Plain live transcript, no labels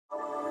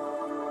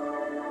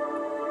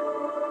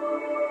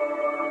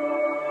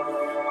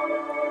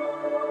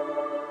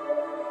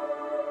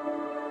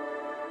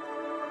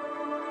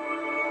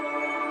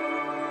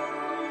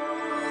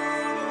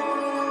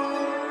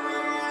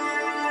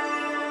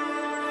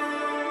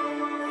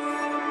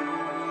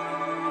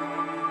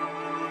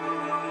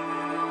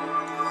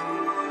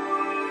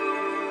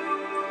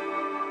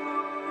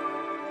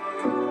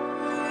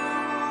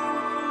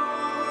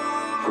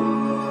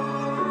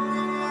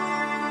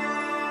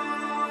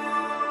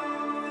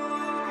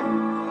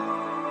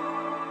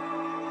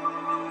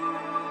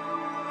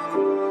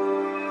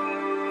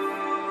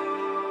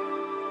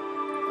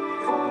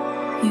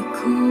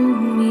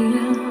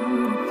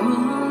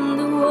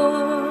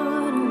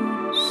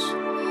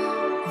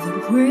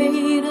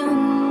afraid I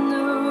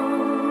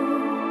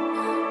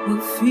know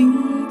your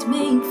feet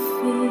may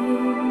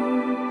fail,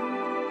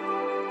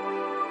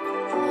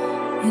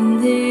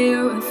 and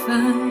there I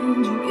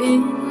find you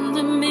in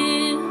the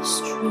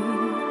mystery,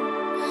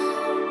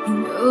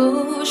 in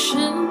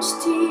oceans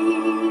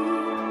deep.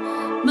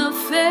 My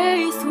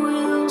faith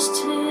will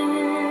stand,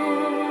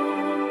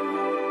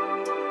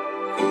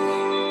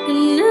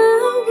 and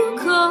now we'll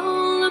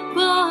call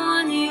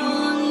upon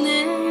your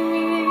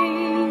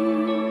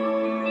name,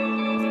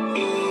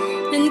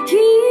 and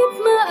keep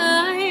my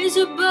eyes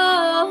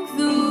above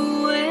the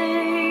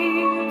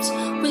waves.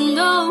 When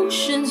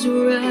oceans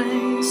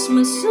rise,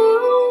 my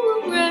soul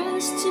will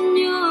rest in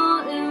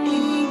your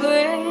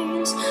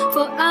embrace,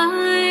 for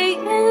I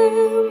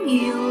am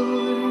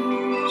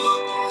yours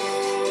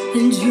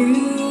and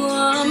you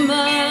are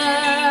mine.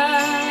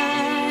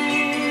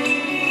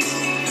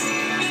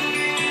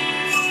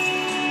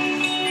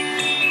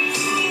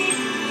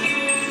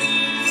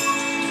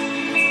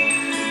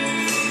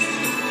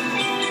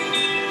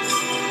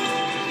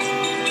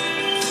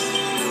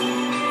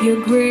 Your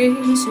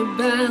grace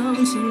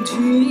abounds in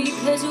deep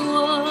as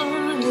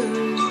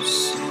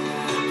waters.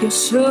 Your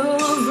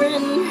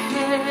sovereign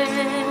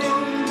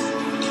hand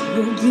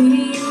will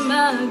be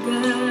my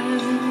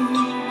guide.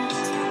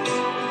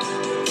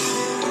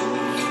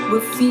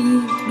 Where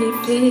feet may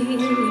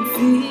fail and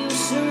fear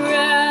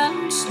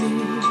surrounds me,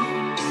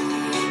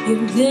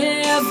 you've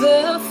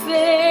never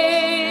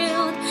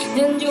failed,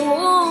 and you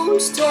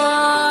won't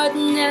start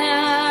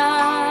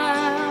now.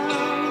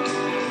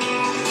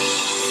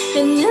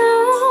 And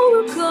now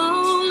we'll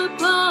call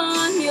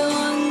upon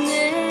your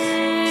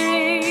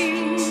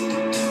name,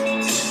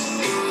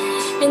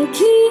 and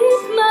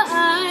keep my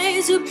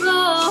eyes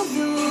above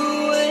the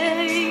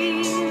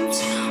waves.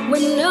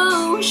 When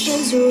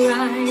oceans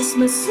rise,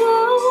 my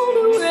soul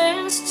will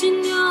rest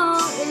in your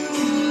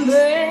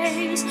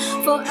embrace,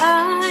 for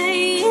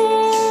I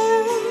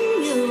am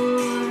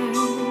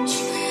yours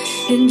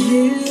and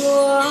you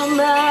are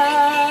mine.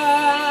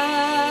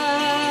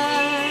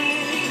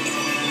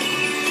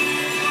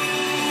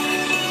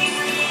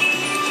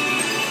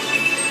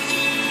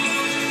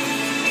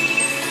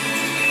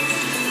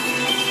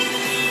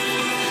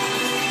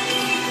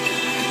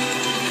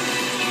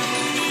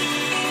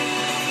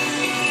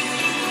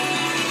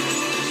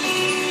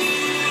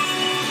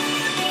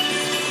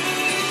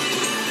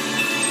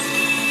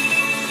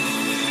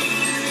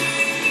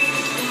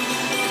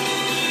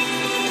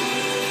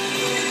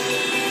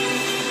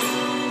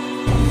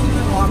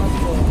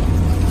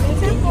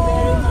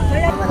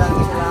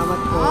 Maraming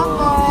salamat po.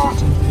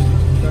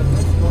 God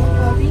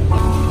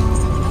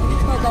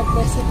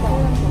bless you po.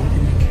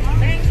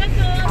 Thank you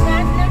po. God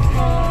bless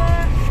po.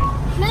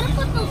 Meron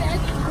po po,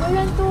 Beth?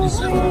 Meron po.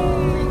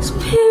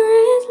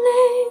 Spirit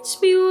leads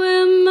me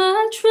where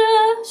my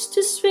trust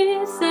is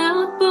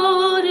without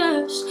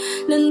borders.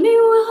 Let me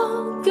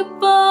walk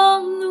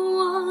upon the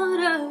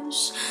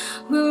waters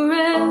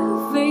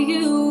wherever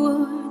you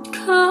would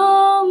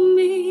call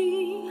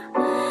me.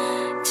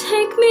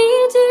 Take me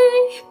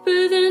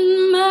deeper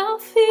than my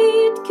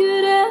feet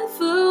could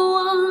ever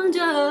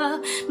wander,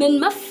 and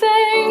my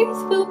faith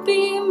will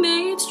be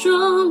made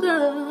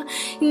stronger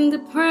in the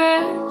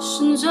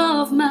presence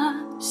of my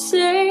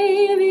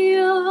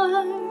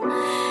Savior.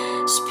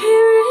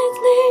 Spirit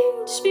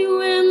leads me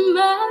where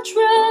my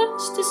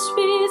trust is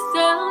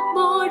without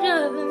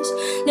borders.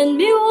 Let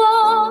me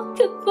walk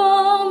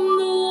upon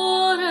the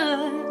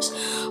waters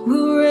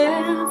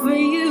wherever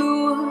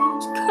you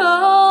would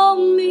call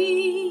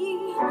me.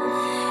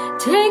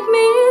 Take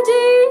me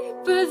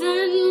deeper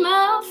than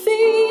my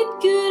feet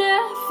could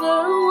ever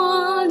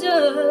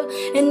wander,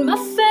 and my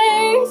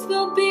faith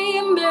will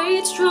be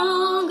made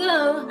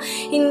stronger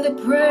in the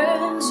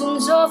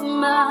presence of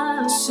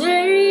my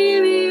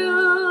Savior.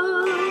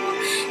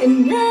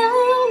 And now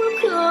I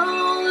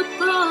call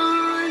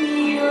upon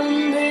your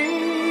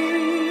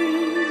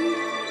name,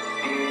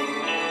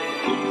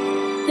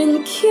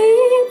 and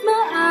keep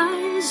my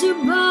eyes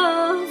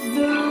above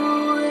the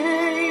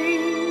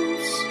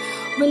waves.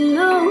 When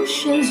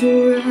oceans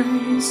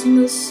rise,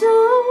 my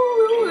soul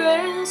will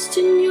rest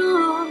in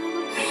your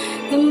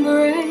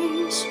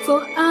embrace,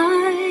 for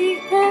I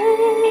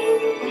am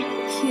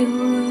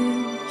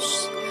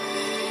yours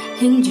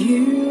and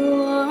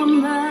you are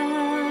mine.